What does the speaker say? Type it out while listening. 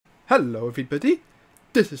Hello everybody,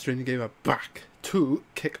 this is Training Gamer back to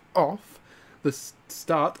kick off the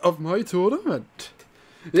start of my tournament.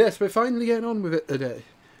 Yes, we're finally getting on with it today.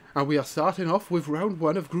 And we are starting off with round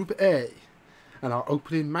 1 of Group A. And our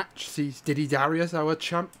opening match sees Diddy Darius, our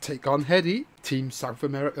champ, take on Hedi. Team South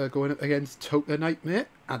America going up against Tohka Nightmare.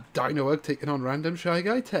 And Dinohug taking on Random Shy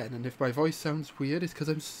Guy 10. And if my voice sounds weird, it's because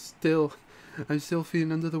I'm still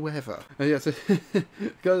feeling under the weather. Yes,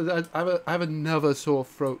 because I have another sore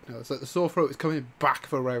throat now. So the sore throat is coming back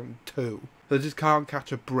for round 2. So I just can't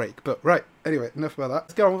catch a break. But right, anyway, enough about that.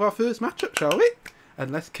 Let's get on with our first matchup, shall we?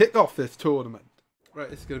 And let's kick off this tournament. Right,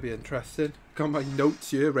 this is going to be interesting. Got my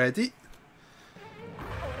notes here ready.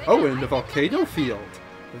 Oh, we're in the volcano field.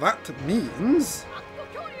 That means...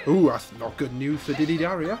 Ooh, that's not good news for Diddy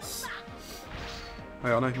Darius.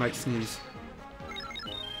 Hang on, I might sneeze.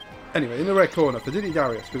 Anyway, in the red corner for Diddy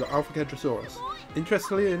Darius, we've got Alpha Kentrosaurus.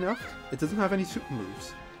 Interestingly enough, it doesn't have any super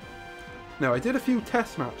moves. Now, I did a few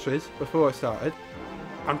test matches before I started,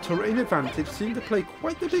 and terrain advantage seemed to play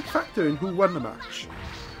quite a big factor in who won the match.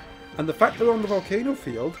 And the fact they're on the volcano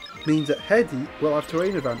field means that Hedi will have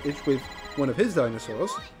terrain advantage with one of his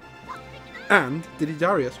dinosaurs, and Diddy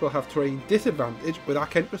Darius will have terrain disadvantage with our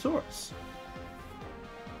Kentrosaurus.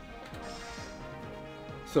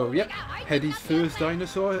 So yeah, Hedi's first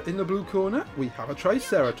dinosaur in the blue corner, we have a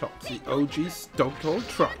Triceratops, the OG Stone Cold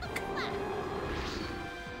Truck.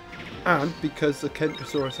 And because the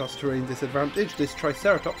Kentrosaurus has terrain disadvantage, this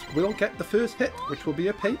Triceratops will get the first hit, which will be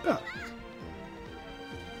a paper.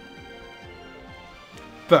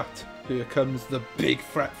 But here comes the big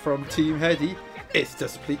threat from Team Hedi. It's the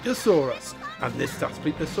Daspletosaurus, and this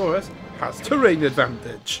Daspletosaurus has terrain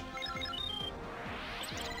advantage.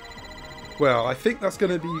 Well, I think that's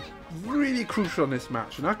going to be really crucial in this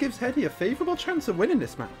match, and that gives Hedi a favourable chance of winning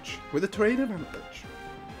this match with a terrain advantage.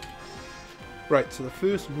 Right, so the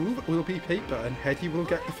first move will be paper, and Hedi will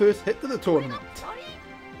get the first hit of the tournament.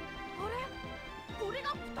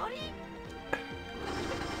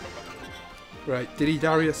 Right, Diddy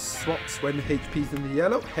Darius swaps when the HP's in the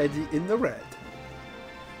yellow, Hedi in the red.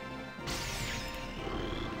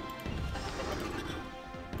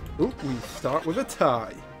 Oh, we start with a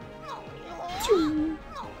tie.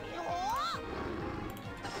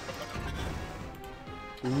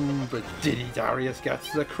 Ooh, but Diddy Darius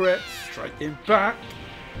gets the crit, striking back.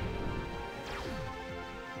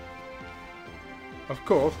 Of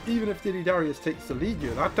course, even if Diddy Darius takes the lead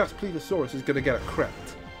here, that Daspletosaurus is going to get a crit.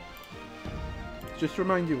 Just to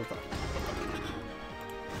remind you of that.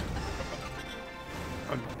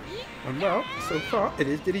 And well, so far it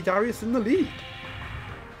is Diddy Darius in the lead.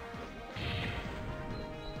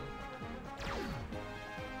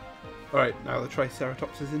 Alright, now the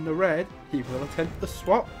Triceratops is in the red. He will attempt the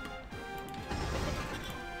swap.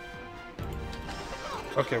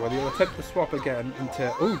 Okay, well he'll attempt the swap again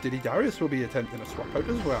until... Oh, Diddy Darius will be attempting a swap out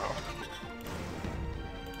as well.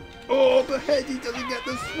 Oh, but Hedi doesn't get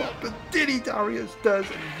the swap, but Diddy Darius does.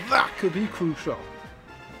 That could be crucial.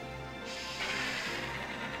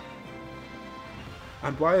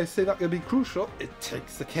 And why I say that could be crucial, it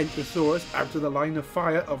takes the Kentrosaurus out of the line of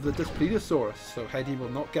fire of the Daspletosaurus. So Hedi will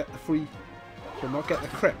not get the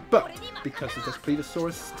crit. But because the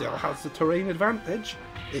Daspletosaurus still has the terrain advantage,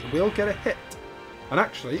 it will get a hit. And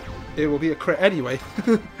actually, it will be a crit anyway.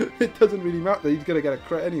 It doesn't really matter, he's going to get a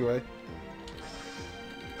crit anyway.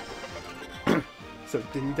 So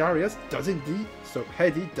Diddy Darius does indeed, so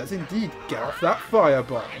Hedi does indeed get off that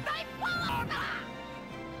firebomb.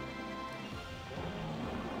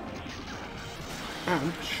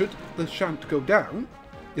 And should the shan't go down,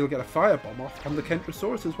 he'll get a firebomb off on the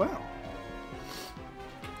Kentrosaurus as well.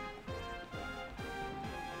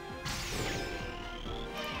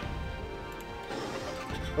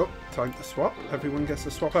 Oh, time to swap. Everyone gets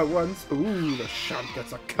to swap out once. Ooh, the shan't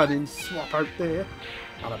gets a cunning swap out there.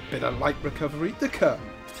 And a bit of light recovery to come.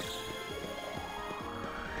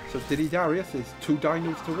 So Diddy Darius is 2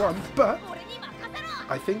 dinos to 1, but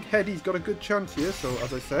I think Hedi's got a good chance here. So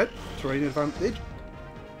as I said, terrain advantage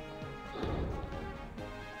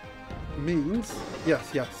means,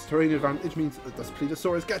 yes, terrain advantage means that the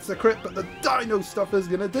Daspletosaurus gets the crit, but the Dino Stuffer's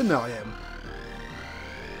going to deny him.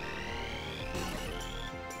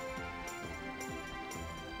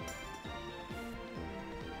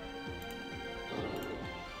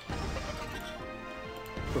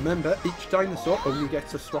 Remember, each dinosaur only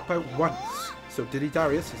gets to swap out once, so Diddy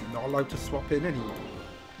Darius is not allowed to swap in anymore.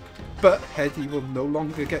 But Hedi will no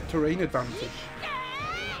longer get terrain advantage.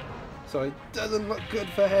 So it doesn't look good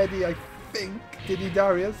for Hedi. I think Diddy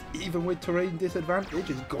Darius, even with terrain disadvantage,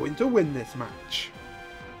 is going to win this match.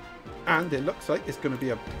 And it looks like it's going to be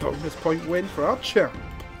a bonus point win for our champ.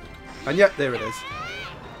 And yet, there it is.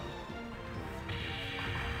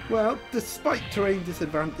 Well, despite terrain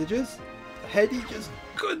disadvantages, Hedi just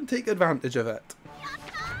couldn't take advantage of it.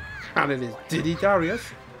 And it is Diddy Darius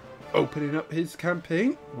opening up his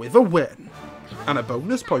campaign with a win. And a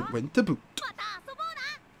bonus point win to boot.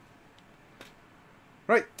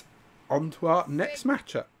 Right, on to our next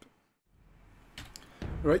matchup.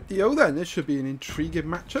 Rightio then, this should be an intriguing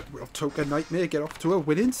matchup. Will Tohka Nightmare get off to a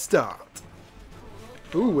winning start?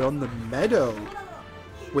 Ooh, we're on the meadow.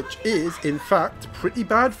 Which is, in fact, pretty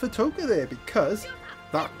bad for Tohka there, because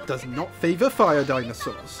that does not favour fire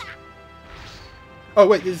dinosaurs. Oh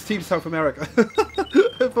wait, this is Team South America.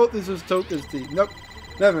 I thought this was Tohka's team. Nope,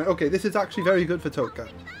 never mind. Okay, this is actually very good for Tohka.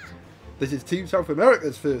 This is Team South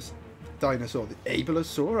America's first dinosaur, the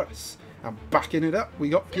Abelisaurus. And backing it up, we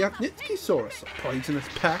got Piatnitskysaurus, a poisonous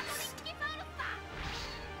pest.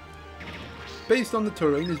 Based on the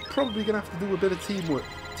terrain, he's probably going to have to do a bit of teamwork,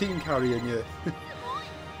 team carrying here.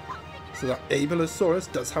 So that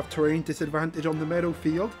Abelisaurus does have terrain disadvantage on the meadow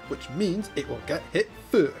field, which means it will get hit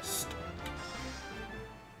first.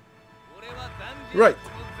 Right,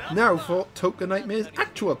 now for Tohka Nightmare's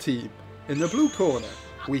actual team. In the blue corner,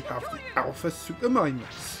 we have the Alpha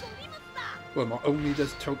Suchomimus. Well, not only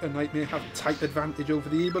does Tohka Nightmare have type advantage over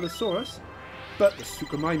the Abelisaurus, but the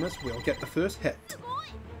Suchomimus will get the first hit.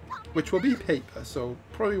 Which will be paper, so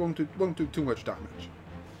probably won't do too much damage.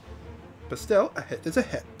 But still, a hit is a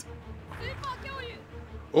hit.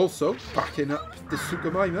 Also, backing up the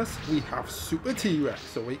Suchomimus, we have Super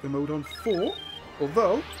T-Rex, awaken mode on 4,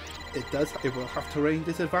 although it will have terrain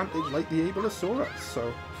disadvantage like the Abelisaurus,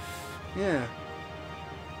 so yeah.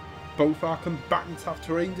 Both our combatants have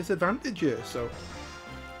terrain disadvantage here, so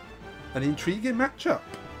an intriguing matchup.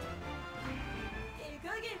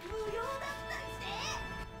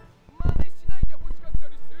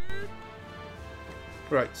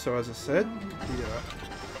 Right, so as I said,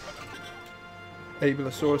 the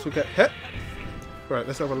Abelisaurus will get hit. Right,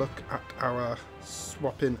 let's have a look at our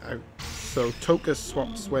swapping out. So Tohka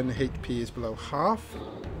swaps when HP is below half,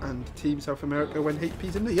 and Team South America when HP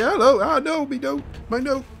is in the yellow. Ah no, my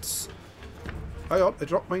notes. I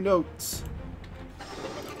dropped my notes.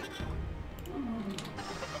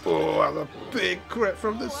 Oh, that's a big crit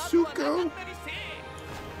from the Sucho.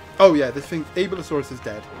 Oh yeah, this thing, Abelisaurus is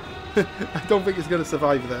dead. I don't think it's going to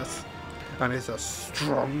survive this. And it's a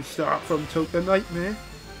strong start from Tohka Nightmare.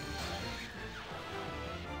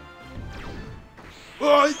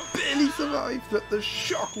 Oh, it barely survived, but the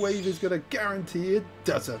shockwave is going to guarantee it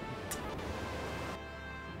doesn't.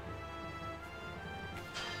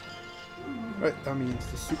 Right, that means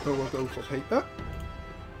the Super will go for paper.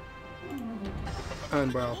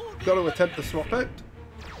 And well, got to attempt to swap out,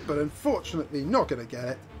 but unfortunately not going to get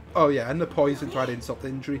it. Oh yeah, and the poison to add insult to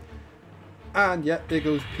injury. And yeah, there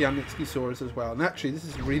goes Piatnitskysaurus as well. And actually, this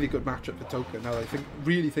is a really good matchup for Tohka now that I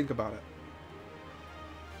really think about it.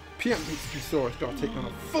 Piatnitskysaurus got to take on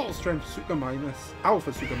a full-strength Suchomimus,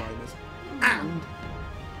 Alpha Suchomimus, and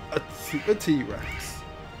a Super T-Rex.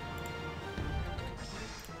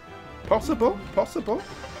 Possible.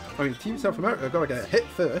 I mean, Team South America got to get a hit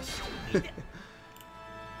first.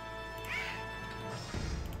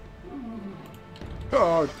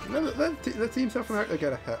 Oh, let Team South America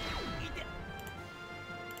get a hit.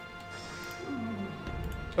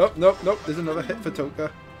 Oh, nope, there's another hit for Tohka.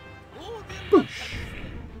 Boosh.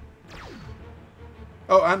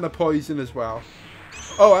 Oh, and the poison as well.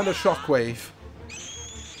 Oh, and a shockwave.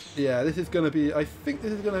 Yeah, this is going to be, I think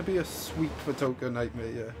this is going to be a sweep for Tohka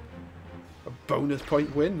Nightmare, yeah. A bonus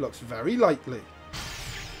point win looks very likely.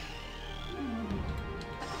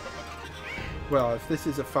 Well, if this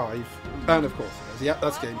is a 5, and of course it is. Yeah,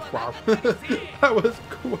 that's game. Wow. That was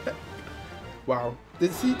quick. Wow.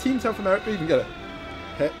 Did Team South America even get a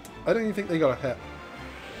hit? I don't even think they got a hit.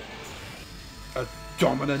 A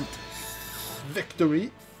dominant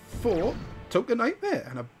victory for Tohka Nightmare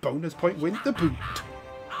and a bonus point win to boot.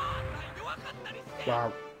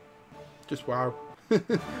 Wow. Just wow.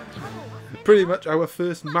 Pretty much our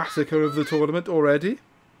first massacre of the tournament already.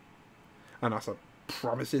 And that's a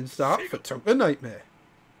promising start for Tohka Nightmare.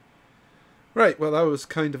 Right, well that was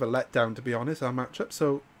kind of a letdown to be honest, our matchup,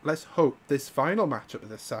 so let's hope this final matchup of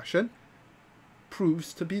this session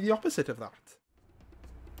proves to be the opposite of that.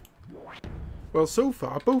 Well, so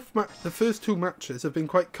far, the first 2 matches have been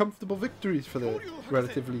quite comfortable victories for the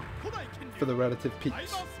relative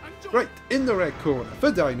peaks. Right, in the red corner,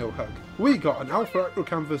 for Dinohug, we got an Alpha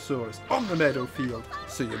Acrocanthosaurus on the meadow field,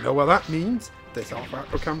 so you know what that means. This Alpha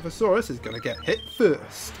Acrocanthosaurus is going to get hit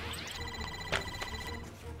first.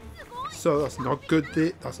 So that's not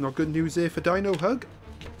good news there for Dinohug.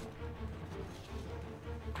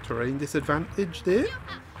 terrain disadvantage there.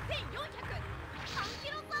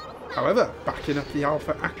 However, backing up the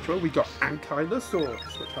Alpha Acro, we got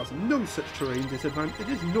Ankylosaurus, which has no such terrain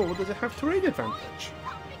disadvantages, nor does it have terrain advantage.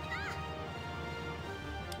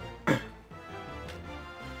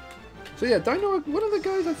 So yeah, Dinohug, one of the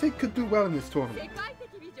guys I think could do well in this tournament.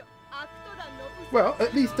 Well,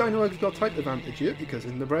 at least Dinohug's got type advantage here, because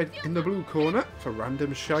in the blue corner, for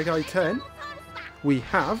random Shy Guy 10, we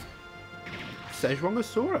have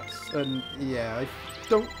Szechuanosaurus. And yeah, I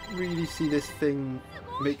don't really see this thing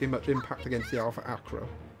making much impact against the Alpha Acro.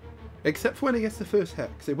 Except for when it gets the first hit,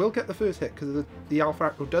 because it will get the first hit, because the Alpha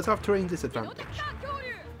Acro does have terrain disadvantage.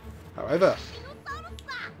 However,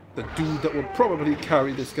 the dude that will probably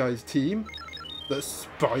carry this guy's team, the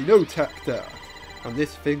Spinotector. And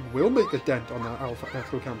this thing will make a dent on that Alpha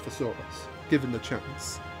Acrocanthosaurus, given the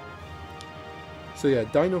chance. So yeah,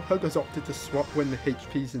 Dinohug has opted to swap when the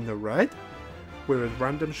HP is in the red, whereas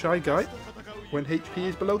Random Shy Guy when HP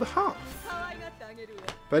is below the half.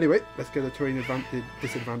 But anyway, let's get the terrain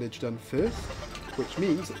disadvantage done first, which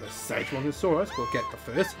means that the Szechuanosaurus will get the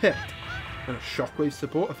first hit, and a shockwave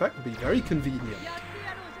support effect will be very convenient.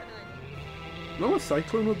 Know what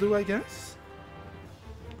Cyclone will do, I guess?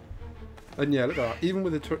 And yeah, look at that. Even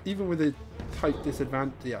with the type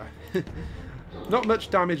disadvantage, yeah, not much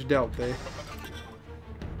damage dealt there.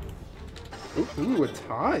 Ooh, a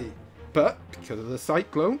tie. But because of the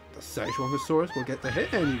Cyclone, the Szechuanosaurus will get the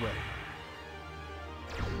hit anyway.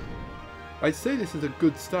 I'd say this is a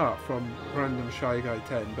good start from Random Shy Guy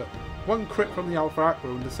 10, but one crit from the Alpha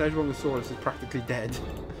Acro and the Szechuanosaurus is practically dead.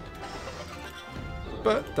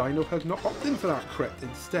 But Dinohug not opting for that crit,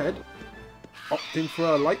 instead opting for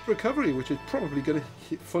a light recovery, which is probably going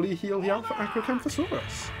to fully heal the Alpha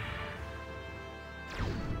Acrocanthosaurus.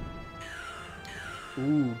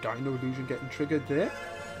 Ooh, Dino Illusion getting triggered there.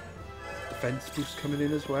 Defense boost coming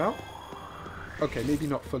in as well. Okay, maybe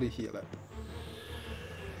not fully heal it.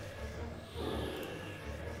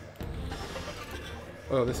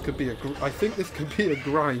 Oh, this could be a... I think this could be a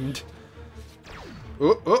grind.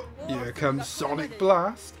 Oh, here comes Sonic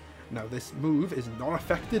Blast. Now this move is not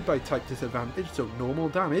affected by type disadvantage, so normal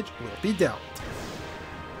damage will be dealt.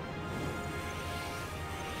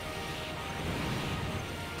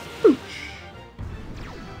 Boosh.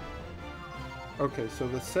 Okay, so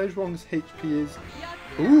the Szechuan's HP is...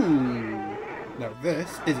 Ooh! Now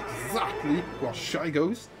this is exactly what Shy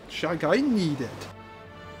Guy needed.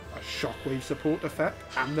 A shockwave support effect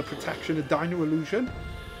and the protection of Dino Illusion.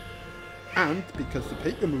 And because the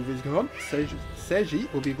Paker move is gone,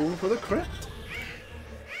 Seiji will be going for the crit.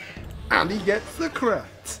 And he gets the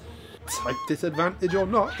crit. Type disadvantage or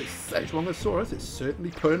not, this Szechuanosaurus is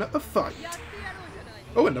certainly putting up a fight.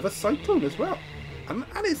 Oh, another Cyclone as well. And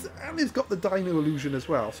it's got the Dino Illusion as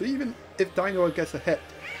well. So even if Dino gets a hit,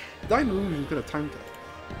 Dino Illusion is going to tank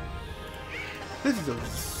it. This is a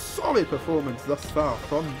solid performance thus far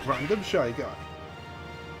from Random Shy Guy.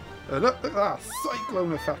 And look at that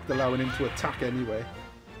Cyclone effect allowing him to attack anyway.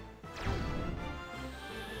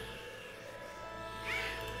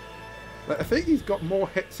 Like, I think he's got more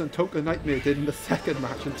hits than Tohka Nightmare did in the second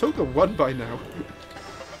match, and Tohka won by now.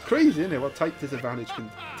 Crazy, isn't it, what type disadvantage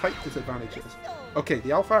is. Okay,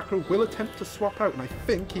 the Alpha Acro will attempt to swap out, and I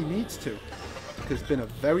think he needs to, because it's been a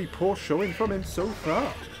very poor showing from him so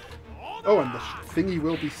far. Oh, and the thingy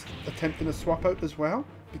will be attempting a swap out as well,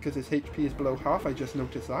 because his HP is below half, I just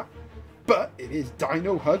noticed that. But it is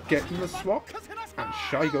Dinohug getting the swap, and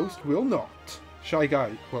Shy will not. Shy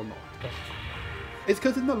Guy will not. It's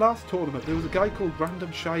because in the last tournament there was a guy called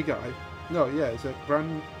Random Shy Guy. No, yeah, it's a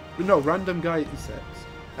Random Guy 86.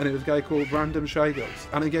 And it was a guy called Random Shy Ghost.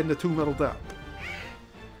 And again, the two muddled up.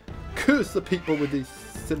 Curse the people with these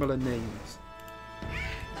similar names.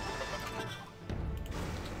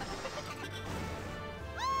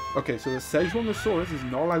 Okay, so the Szechuanosaurus is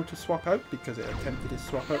not allowed to swap out because it attempted his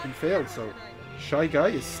swap out and failed, so Shy Guy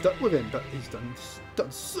is stuck with him, but he's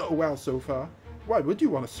done so well so far. Why would you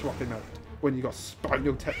want to swap him out when you got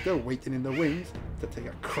Spinotector waiting in the wings to take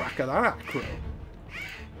a crack at that Acro?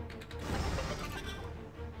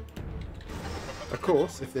 Of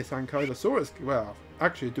course, if this Ankylosaurus, well,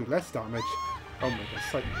 actually do less damage. Oh my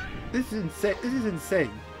god, this is insane. This is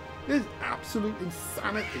insane. This is absolute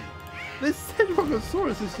insanity. This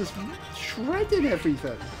Szechuanosaurus is just shredding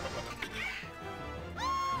everything.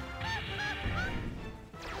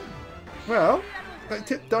 Well, I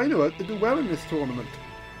tipped Dinohug to do well in this tournament.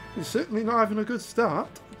 He's certainly not having a good start.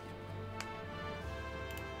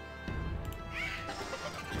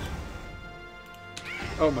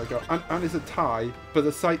 Oh my god, and it's a tie, but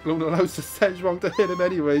the Cyclone allows the Szechuan to hit him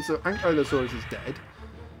anyway, so Ankylosaurus is dead.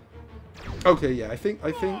 Okay, yeah, I think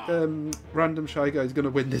Random Shy Guy is going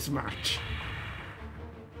to win this match.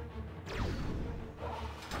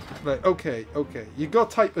 Right, okay. You got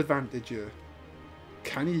type advantage here.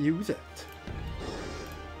 Can you use it?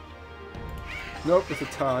 Nope, it's a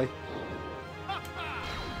tie.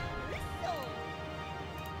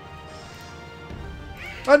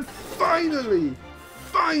 And finally,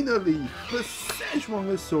 the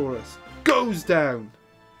Szechuanosaurus goes down.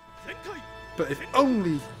 But if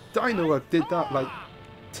only Dinohug did that like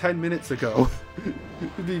 10 minutes ago,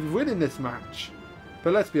 we'd be winning this match.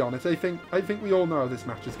 But let's be honest, I think we all know how this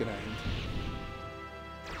match is going to end.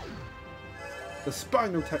 The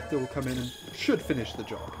Spinal Tector will come in and should finish the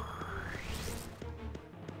job.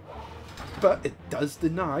 But it does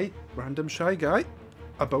deny Random Shy Guy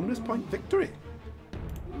a bonus point victory.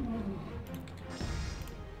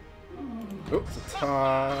 Oh, it's a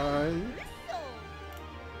tie.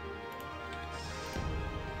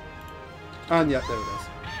 And yeah, there it is.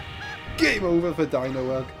 Game over for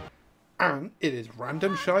Dinohug. And it is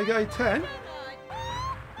Random Shy Guy 10.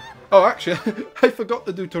 Oh, actually, I forgot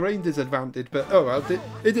to do terrain disadvantage, but oh well,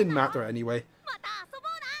 it didn't matter anyway.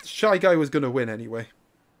 Shy Guy was going to win anyway.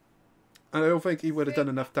 And I don't think he would have done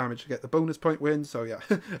enough damage to get the bonus point win, so yeah.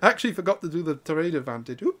 I actually forgot to do the terrain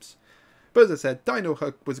advantage, oops. But as I said,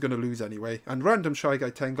 Dinohug was going to lose anyway, and Random Shy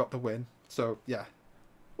Guy 10 got the win. So yeah,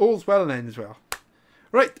 all's well and ends well.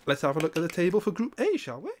 Right, let's have a look at the table for Group A,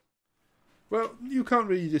 shall we? Well, you can't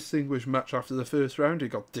really distinguish much after the first round. You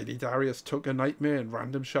got Diddy, Darius, Tohka, Nightmare and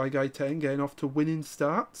Random Shy Guy 10 getting off to winning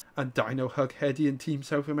starts. And Dinohug, Hedi and Team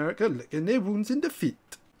South America licking their wounds in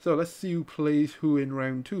defeat. So let's see who plays who in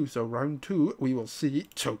round 2. So round 2, we will see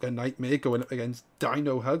Tohka Nightmare going up against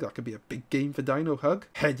Dinohug. That could be a big game for Dinohug.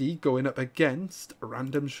 Hedi going up against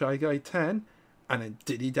Random Shy Guy 10. And then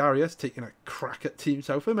Diddy Darius taking a crack at Team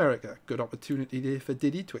South America. Good opportunity there for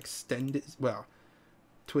Diddy to extend it, well,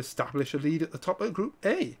 to establish a lead at the top of Group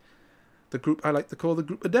A. The group I like to call the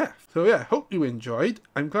Group of Death. So yeah, hope you enjoyed.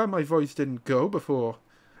 I'm glad my voice didn't go before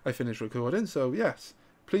I finished recording. So yes,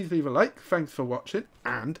 please leave a like. Thanks for watching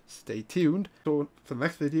and stay tuned for the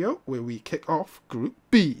next video where we kick off Group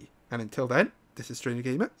B. And until then, this is Stranger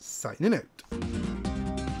Gamer signing out.